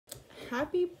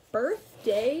happy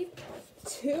birthday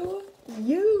to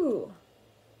you.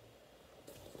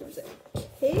 There's a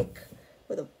cake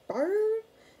with a bird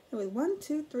and with 1,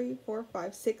 2, 3, 4,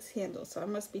 5, 6 handles. So I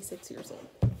must be 6 years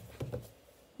old.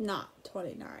 Not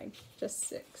 29, just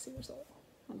 6 years old.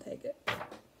 I'll take it.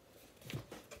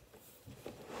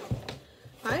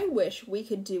 I wish we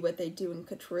could do what they do in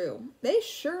Catrue. They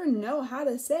sure know how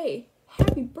to say,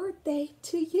 happy birthday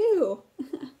to you.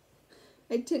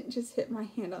 I didn't just hit my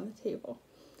hand on the table.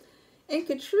 In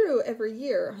Catrue, every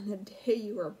year, on the day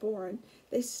you were born,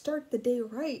 they start the day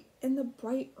right in the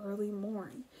bright early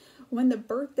morn, when the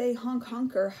birthday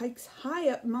honker hikes high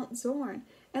up Mount Zorn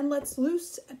and lets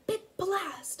loose a big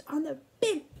blast on the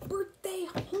big birthday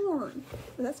horn.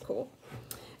 Oh, that's cool.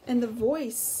 And the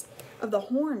voice of the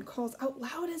horn calls out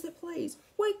loud as it plays,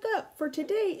 wake up, for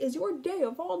today is your day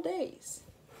of all days.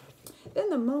 Then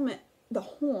the moment the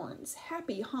horn's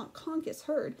happy honk is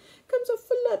heard, comes a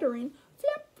fluttering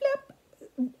flap flap,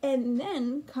 and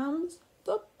then comes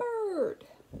the bird,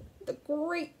 the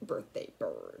great birthday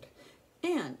bird.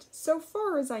 And so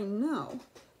far as I know,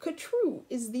 Catrue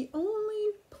is the only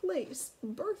place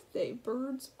birthday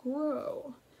birds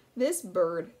grow. This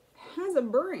bird has a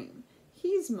brain.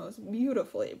 He's most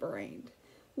beautifully brained,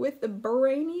 with the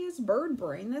brainiest bird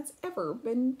brain that's ever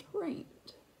been trained.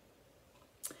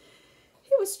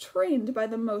 He was trained by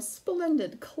the most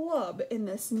splendid club in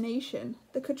this nation,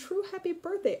 the Catrue Happy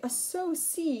Birthday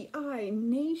Association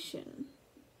Nation.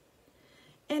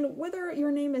 And whether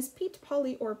your name is Pete,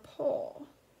 Polly, or Paul,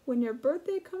 when your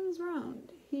birthday comes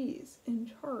round, he's in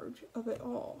charge of it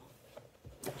all.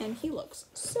 And he looks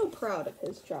so proud of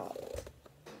his job.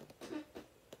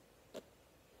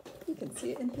 You can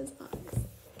see it in his eyes.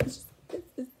 This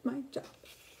is my job.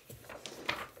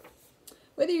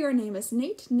 Whether your name is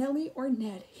Nate, Nellie, or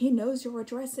Ned, he knows your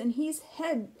address and he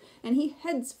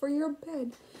heads for your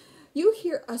bed. You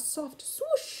hear a soft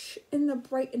swoosh in the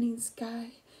brightening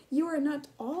sky. You are not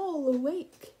all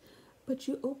awake, but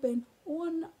you open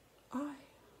one eye.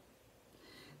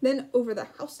 Then over the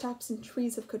housetops and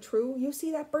trees of Catrue, you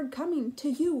see that bird coming to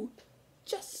you,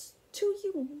 just to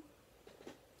you.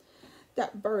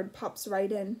 That bird pops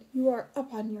right in. You are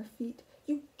up on your feet.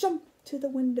 You jump to the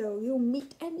window. You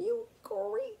meet and you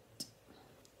greet.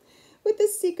 With the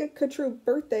secret Catrue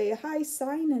birthday high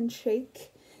sign and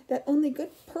shake that only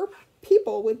good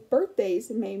people with birthdays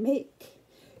may make.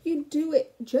 You do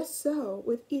it just so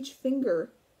with each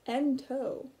finger and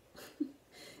toe.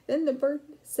 Then the bird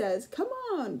says, come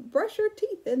on, brush your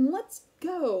teeth and let's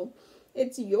go.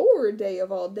 It's your day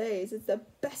of all days. It's the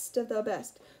best of the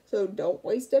best. So don't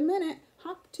waste a minute.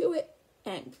 Hop to it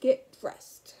and get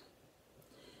dressed.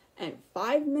 And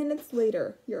 5 minutes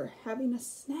later, you're having a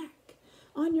snack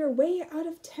on your way out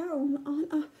of town on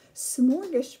a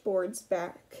smorgasbord's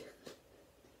back.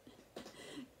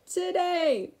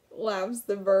 Today, laughs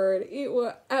the bird, eat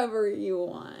whatever you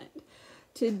want.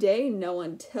 Today, no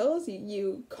one tells you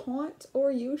you can't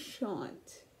or you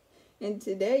shan't. And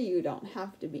today, you don't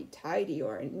have to be tidy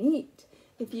or neat.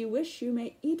 If you wish, you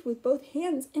may eat with both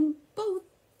hands and both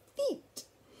feet.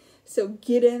 So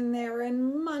get in there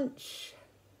and munch.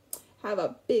 Have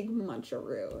a big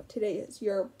muncharoo. Today is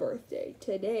your birthday.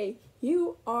 Today,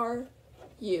 you are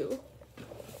you.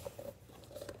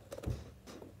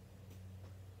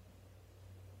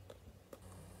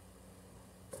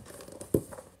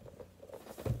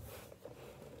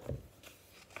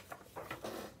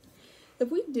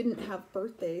 If we didn't have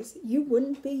birthdays, you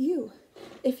wouldn't be you.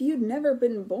 If you'd never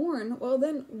been born, well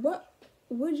then what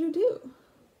would you do?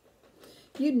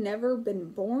 If you'd never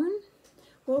been born,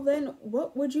 well then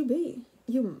what would you be?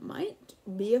 You might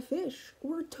be a fish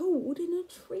or a toad in a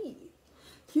tree.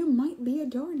 You might be a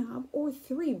doorknob or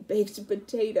 3 baked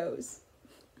potatoes.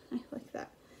 I like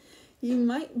that. You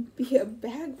might be a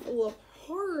bag full of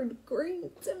hard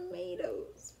green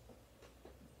tomatoes.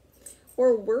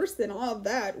 Or worse than all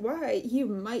that, why, you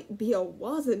might be a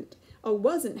wasn't. A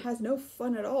wasn't has no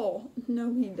fun at all.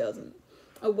 No, he doesn't.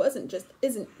 A wasn't just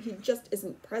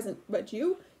isn't present. But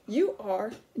you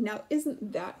are. Now,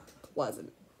 isn't that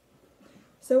pleasant?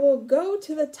 So we'll go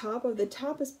to the top of the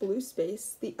toppest blue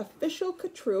space, the official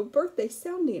Catrue birthday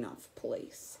sounding off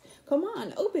place. Come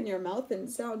on, open your mouth and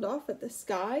sound off at the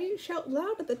sky. Shout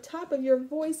loud at the top of your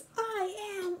voice,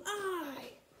 I am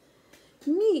I.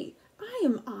 Me, I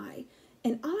am I.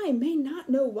 And I may not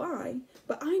know why,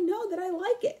 but I know that I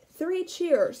like it. 3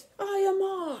 cheers. I am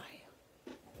I.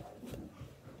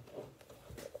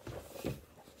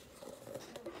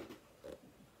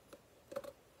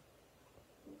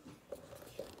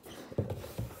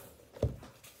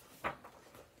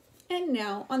 And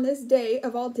now, on this day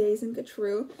of all days in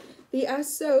Catrue, The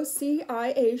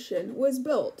association was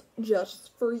built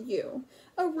just for you.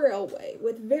 A railway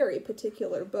with very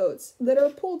particular boats that are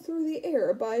pulled through the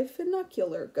air by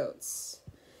funicular goats.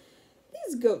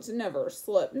 These goats never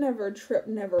slip, never trip,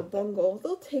 never bungle.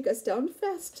 They'll take us down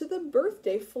fast to the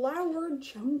birthday flower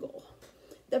jungle.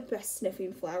 The best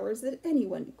sniffing flowers that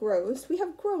anyone grows, we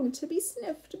have grown to be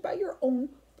sniffed by your own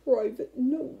private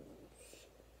nose.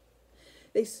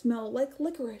 They smell like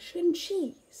licorice and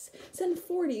cheese. Send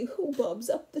 40 hubbubs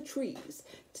up the trees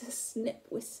to snip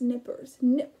with snippers,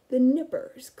 nip the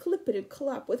nippers, clip it and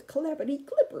clap with clappity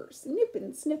clippers, nip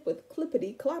and snip with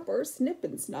clippity clappers, snip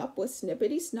and snop with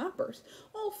snippity snoppers.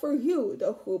 All for you,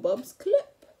 the hubbubs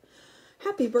clip.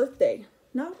 Happy birthday,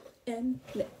 Nop and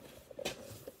Nip.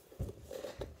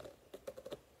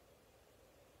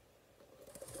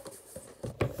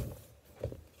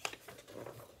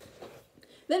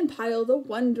 Then pile the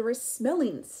wondrous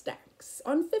smelling stacks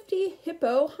on 50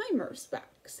 hippoheimer's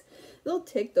backs. They'll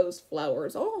take those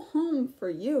flowers all home for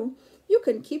you. You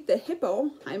can keep the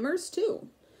hippoheimers too.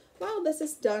 While this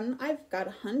is done, I've got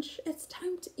a hunch it's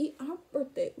time to eat our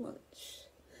birthday lunch.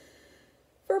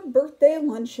 For birthday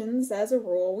luncheons, as a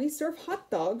rule, we serve hot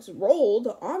dogs rolled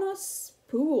on a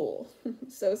spool.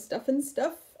 So stuff and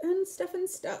stuff and stuff and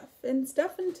stuff and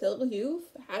stuff until you've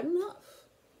had enough.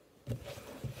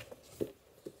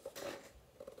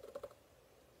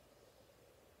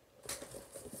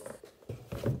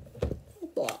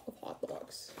 Of hot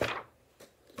dogs.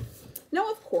 Now,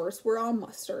 of course, we're all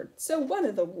mustard, so one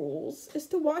of the rules is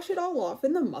to wash it all off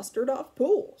in the mustard-off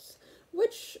pools,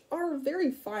 which are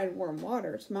very fine warm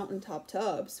waters, mountaintop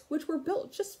tubs, which were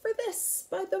built just for this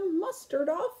by the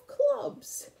mustard-off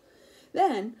clubs.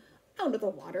 Then, out of the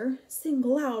water, sing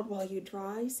loud while you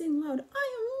dry, sing loud,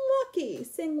 I am lucky,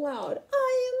 sing loud,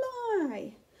 I am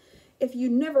I. If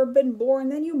you've never been born,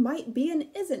 then you might be an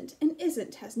isn't, and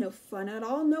isn't has no fun at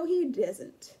all, no he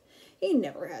isn't. He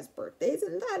never has birthdays,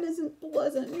 and that isn't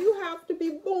pleasant. You have to be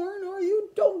born or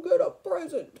you don't get a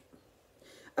present.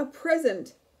 A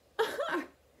present? Aha!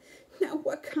 Now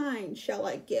what kind shall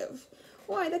I give?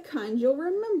 Why, the kind you'll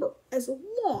remember as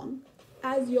long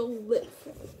as you'll live.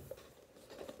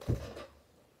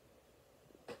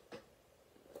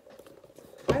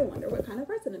 I wonder what kind of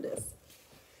present it is.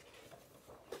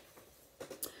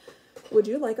 Would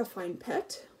you like a fine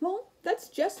pet? Well, that's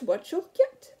just what you'll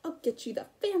get. I'll get you the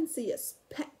fanciest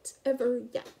pet ever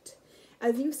yet.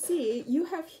 As you see, you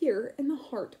have here in the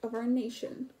heart of our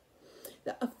nation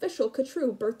the official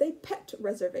Catrue birthday pet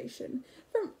reservation.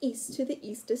 From east to the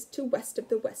eastest to west of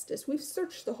the westest, we've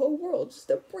searched the whole world just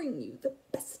to bring you the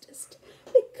bestest.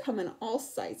 They come in all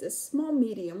sizes, small,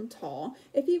 medium, tall.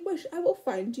 If you wish, I will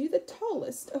find you the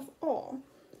tallest of all.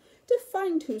 To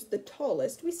find who's the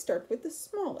tallest, we start with the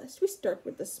smallest. We start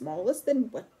with the smallest, then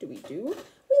what do? We line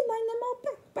them all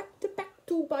back to back,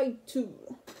 2 by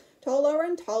 2. Taller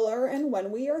and taller, and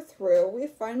when we are through, we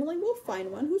finally will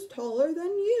find one who's taller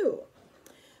than you.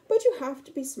 But you have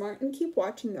to be smart and keep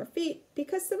watching their feet,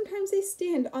 because sometimes they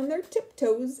stand on their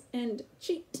tiptoes and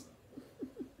cheat.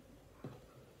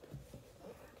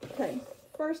 Okay,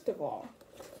 first of all,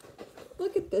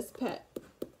 look at this pet.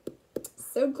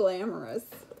 So glamorous.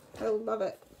 I love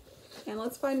it. And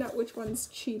let's find out which one's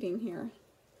cheating here.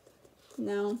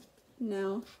 No,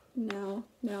 no, no,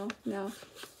 no, no,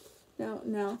 no,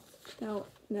 no, no,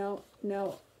 no,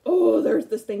 no. Oh, there's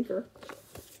the stinker.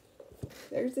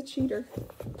 There's the cheater.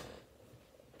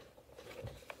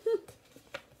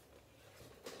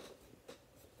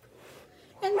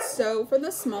 And so, for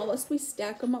the smallest, we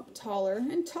stack them up taller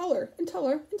and taller and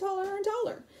taller and taller and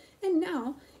taller. And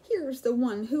now, here's the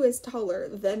one who is taller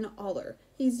than aller.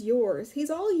 He's yours. He's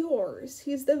all yours.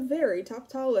 He's the very top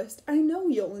tallest. I know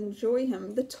you'll enjoy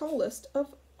him, the tallest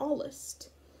of allest.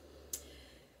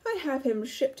 I have him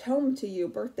shipped home to you,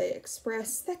 Birthday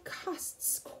Express. That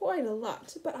costs quite a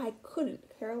lot, but I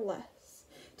couldn't care less.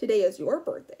 Today is your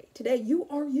birthday. Today you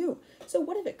are you. So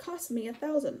what if it costs me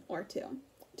 1,000 or 2?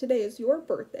 Today is your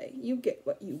birthday. You get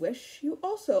what you wish. You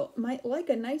also might like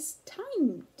a nice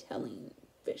time-telling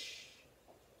fish.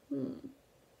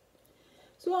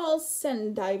 So all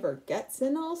Sendiver gets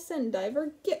and all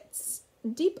Sendiver gets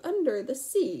deep under the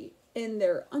sea in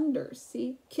their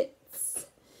undersea kits.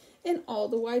 In all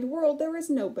the wide world there is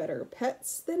no better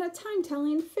pets than a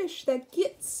time-telling fish that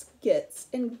gets,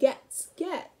 and gets.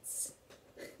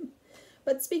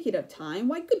 But speaking of time,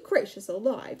 why good gracious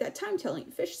alive, that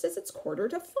time-telling fish says it's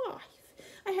 4:45.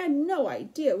 I had no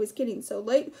idea it was getting so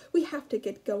late. We have to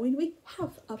get going. We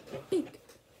have a big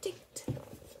date.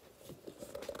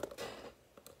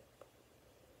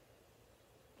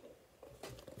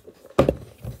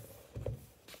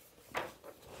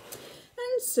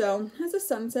 So, as the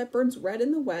sunset burns red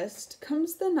in the west,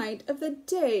 comes the night of the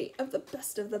day of the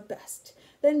best of the best.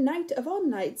 The night of all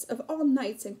nights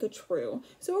in Catrue.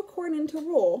 So according to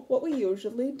rule, what we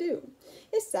usually do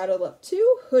is saddle up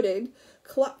two hooded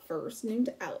clopfers named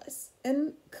Alice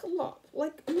and clop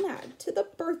like mad to the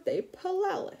birthday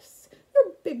palace.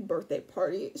 Your big birthday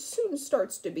party soon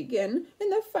starts to begin in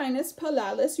the finest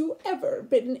palace you ever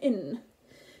been in.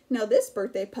 Now this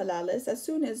birthday palace, as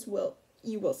soon as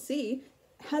you will see,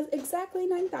 has exactly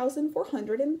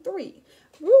 9,403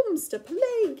 rooms to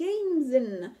play games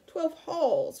in, 12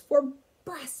 halls for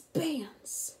brass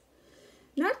bands,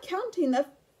 not counting the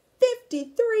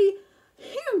 53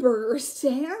 hamburger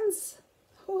stands.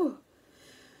 Oh.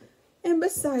 And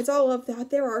besides all of that,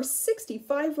 there are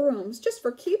 65 rooms just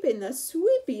for keeping the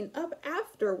sweeping up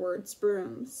afterwards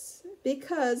brooms.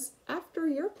 Because after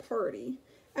your party,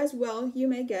 as well you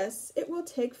may guess, it will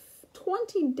take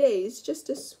 20 days just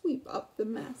to sweep up the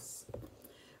mess.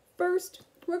 First,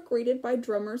 we're greeted by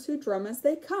drummers who drum as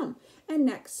they come, and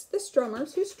next, the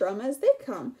strummers who strum as they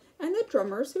come, and the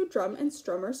drummers who drum and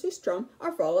strummers who strum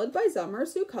are followed by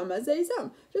zummers who come as they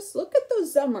zum. Just look at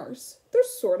those zummers. They're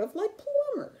sort of like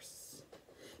plumbers.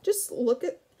 Just look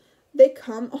at, they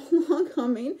come along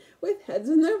humming with heads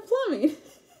in their plumbing.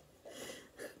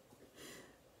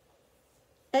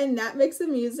 And that makes the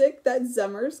music that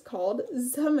zummers called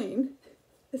zumming.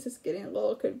 This is getting a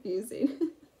little confusing.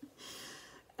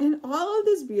 And all of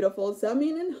this beautiful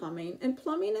zumming and humming and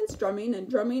plumbing and strumming and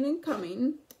drumming and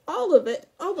coming, all of it,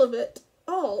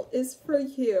 all is for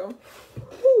you.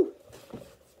 Whew.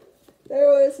 There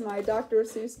was my Dr.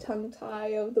 Seuss tongue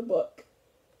tie of the book.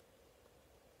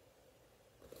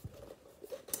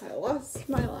 I lost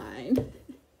my line.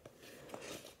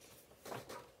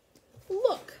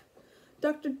 Look,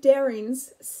 Dr.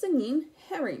 Daring's singing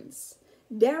herrings.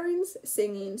 Daring's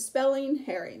singing, spelling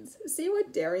herrings. See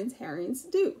what Daring's herrings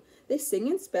do. They sing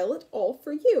and spell it all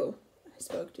for you. I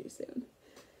spoke too soon.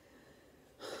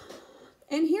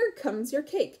 And here comes your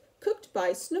cake, cooked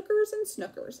by Snookers and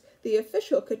Snookers, the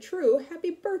official Catrue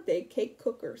happy birthday cake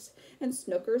cookers. And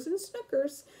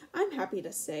Snookers, I'm happy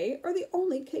to say, are the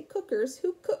only cake cookers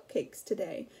who cook cakes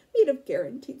today, made of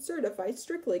guaranteed certified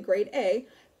strictly grade A,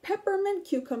 peppermint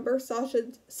cucumber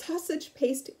sausage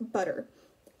paste butter.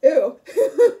 Ew.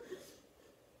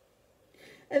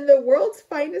 And the world's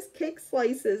finest cake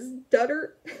slices,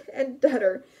 dutter and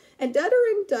dutter,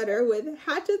 with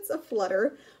hatchets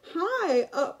aflutter, high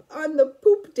up on the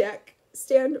poop deck,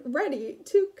 stand ready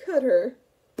to cut her.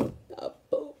 The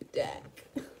poop deck.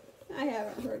 I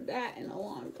haven't heard that in a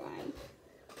long time.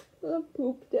 The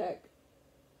poop deck.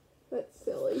 That's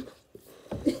silly.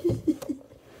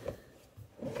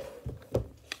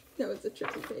 That was a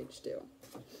tricky page too.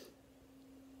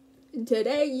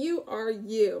 Today you are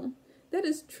you. That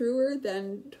is truer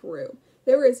than true.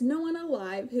 There is no one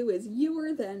alive who is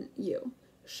youer than you.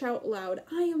 Shout loud,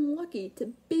 I am lucky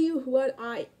to be what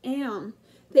I am.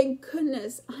 Thank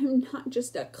goodness I'm not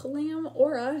just a clam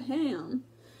or a ham,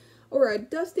 or a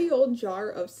dusty old jar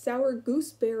of sour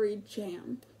gooseberry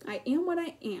jam. I am what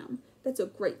I am. That's a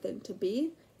great thing to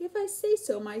be. If I say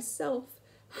so myself,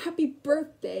 happy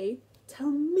birthday to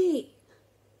me.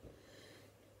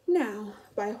 Now,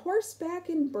 by horseback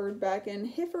and birdback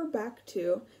and heiferback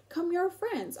too, come your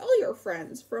friends, all your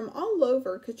friends, from all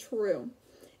over Catrue.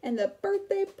 And the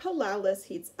birthday palace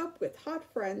heats up with hot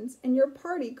friends, and your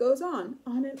party goes on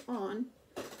and on,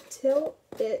 till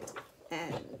it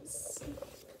ends.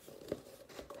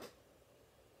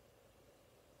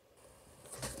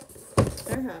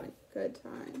 They're having a good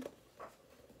time.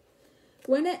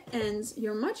 When it ends,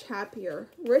 you're much happier,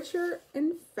 richer,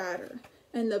 and fatter.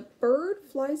 And the bird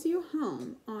flies you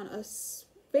home on a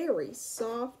very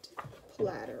soft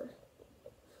platter.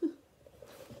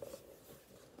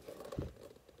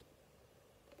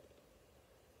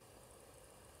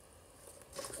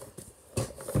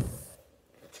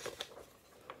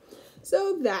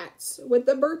 So that's what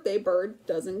the birthday bird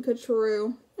does in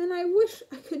Catrue. And I wish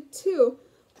I could too.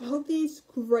 All these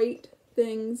great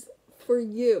things for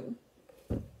you.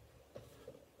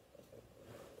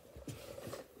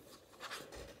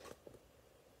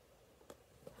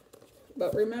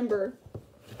 But remember,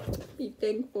 be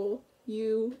thankful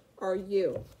you are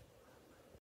you.